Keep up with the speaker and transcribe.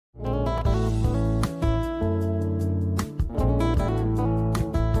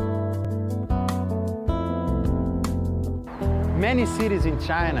Many cities in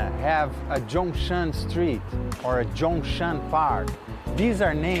China have a Zhongshan Street or a Zhongshan Park. These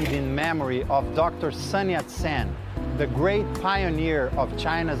are named in memory of Dr. Sun Yat-sen, the great pioneer of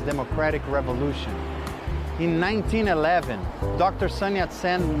China's democratic revolution. In 1911, Dr. Sun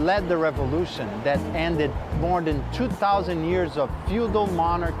Yat-sen led the revolution that ended more than 2,000 years of feudal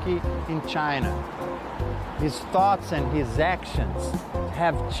monarchy in China. His thoughts and his actions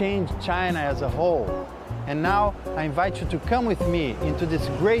have changed China as a whole. And now I invite you to come with me into this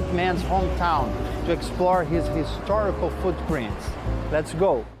great man's hometown to explore his historical footprints. Let's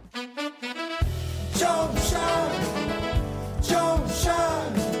go. Zhongshan,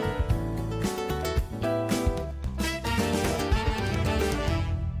 Zhongshan.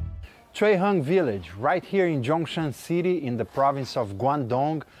 Cuiheng village, right here in Zhongshan City in the province of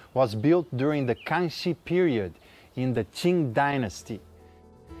Guangdong, was built during the Kangxi period in the Qing dynasty.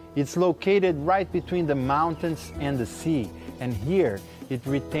 It's located right between the mountains and the sea, and here it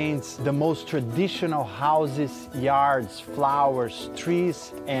retains the most traditional houses, yards, flowers,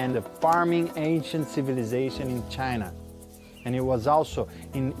 trees, and the farming ancient civilization in China. And it was also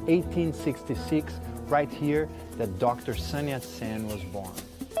in 1866, right here, that Dr. Sun Yat-sen was born.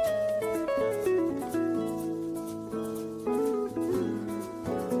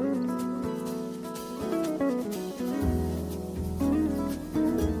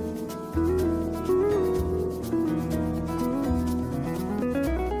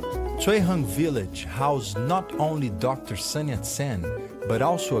 Cuiheng village housed not only Dr. Sun Yat-sen, but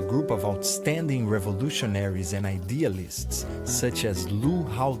also a group of outstanding revolutionaries and idealists, such as Lu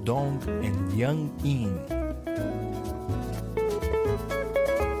Haodong and Yang Yin.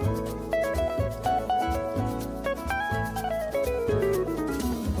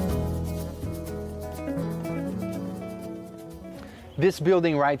 This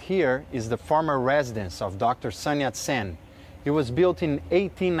building right here is the former residence of Dr. Sun Yat-sen. It was built in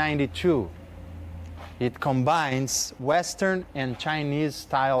 1892. It combines Western and Chinese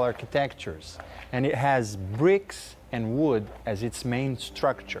style architectures, and it has bricks and wood as its main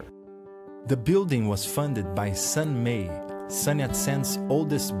structure. The building was funded by Sun Mei, Sun Yat-sen's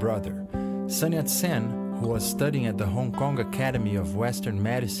oldest brother. Sun Yat-sen, who was studying at the Hong Kong Academy of Western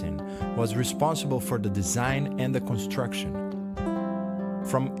Medicine, was responsible for the design and the construction.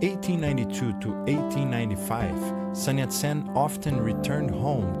 From 1892 to 1895, Sun Yat-sen often returned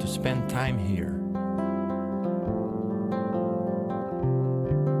home to spend time here.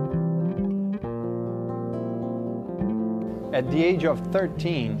 At the age of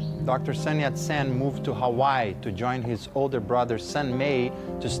 13, Dr. Sun Yat-sen moved to Hawaii to join his older brother Sun Mei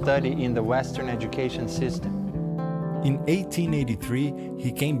to study in the Western education system. In 1883,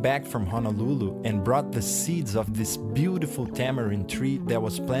 he came back from Honolulu and brought the seeds of this beautiful tamarind tree that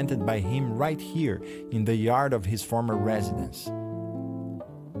was planted by him right here in the yard of his former residence.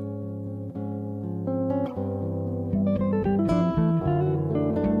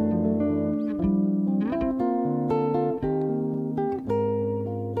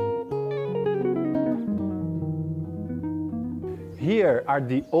 Here are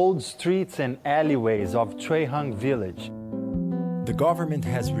the old streets and alleyways of Cuiheng village. The government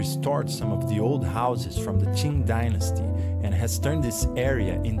has restored some of the old houses from the Qing dynasty and has turned this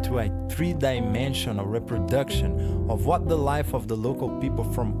area into a three-dimensional reproduction of what the life of the local people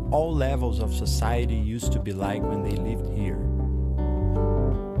from all levels of society used to be like when they lived here.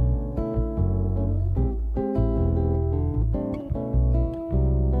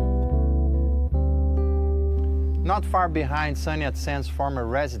 Not far behind Sun Yat-sen's former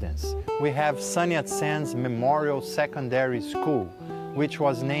residence, we have Sun Yat-sen's Memorial Secondary School, which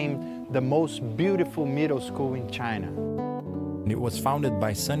was named the most beautiful middle school in China. It was founded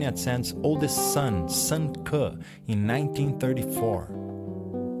by Sun Yat-sen's oldest son, Sun Ke, in 1934.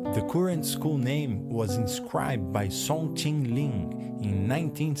 The current school name was inscribed by Song Qing-ling in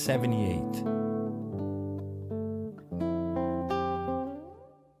 1978.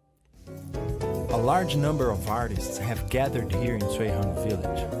 A large number of artists have gathered here in Cuiheng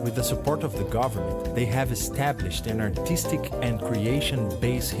village. With the support of the government, they have established an artistic and creation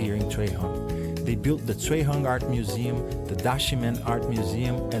base here in Cuiheng. They built the Cuiheng Art Museum, the Dashimen Art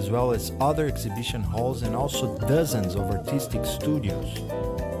Museum, as well as other exhibition halls and also dozens of artistic studios.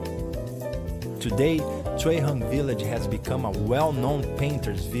 Today, Cuiheng village has become a well-known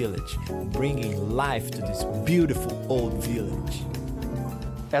painter's village, bringing life to this beautiful old village.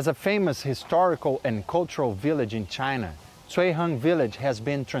 As a famous historical and cultural village in China, Cuiheng village has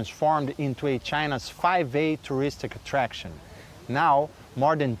been transformed into China's 5A touristic attraction. Now,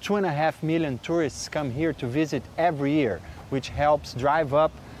 more than 2.5 million tourists come here to visit every year, which helps drive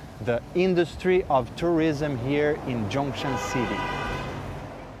up the industry of tourism here in Zhongshan City.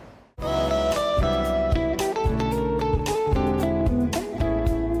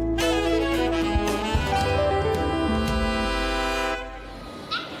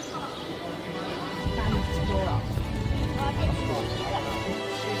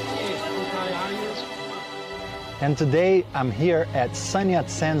 And today I'm here at Sun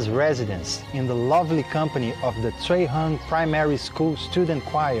Yat-sen's residence in the lovely company of the Cuiheng Primary School Student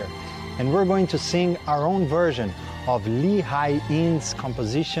Choir, and we're going to sing our own version of Li Hai-in's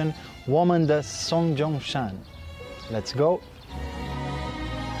composition Woman de Zhongshan. Let's go!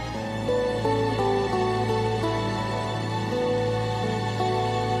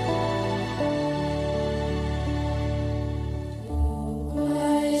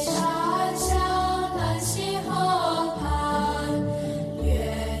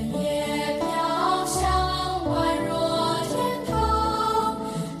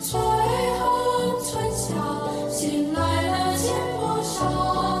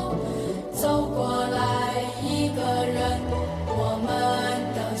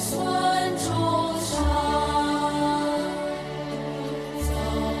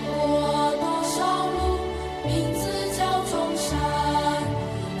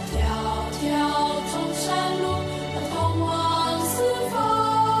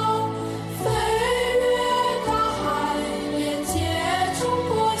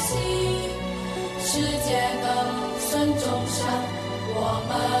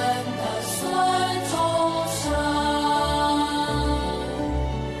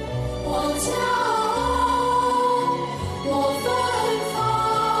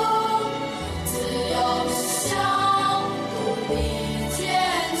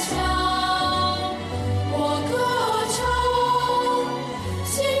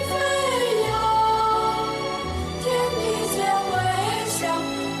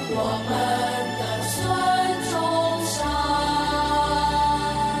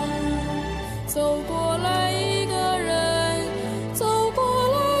走过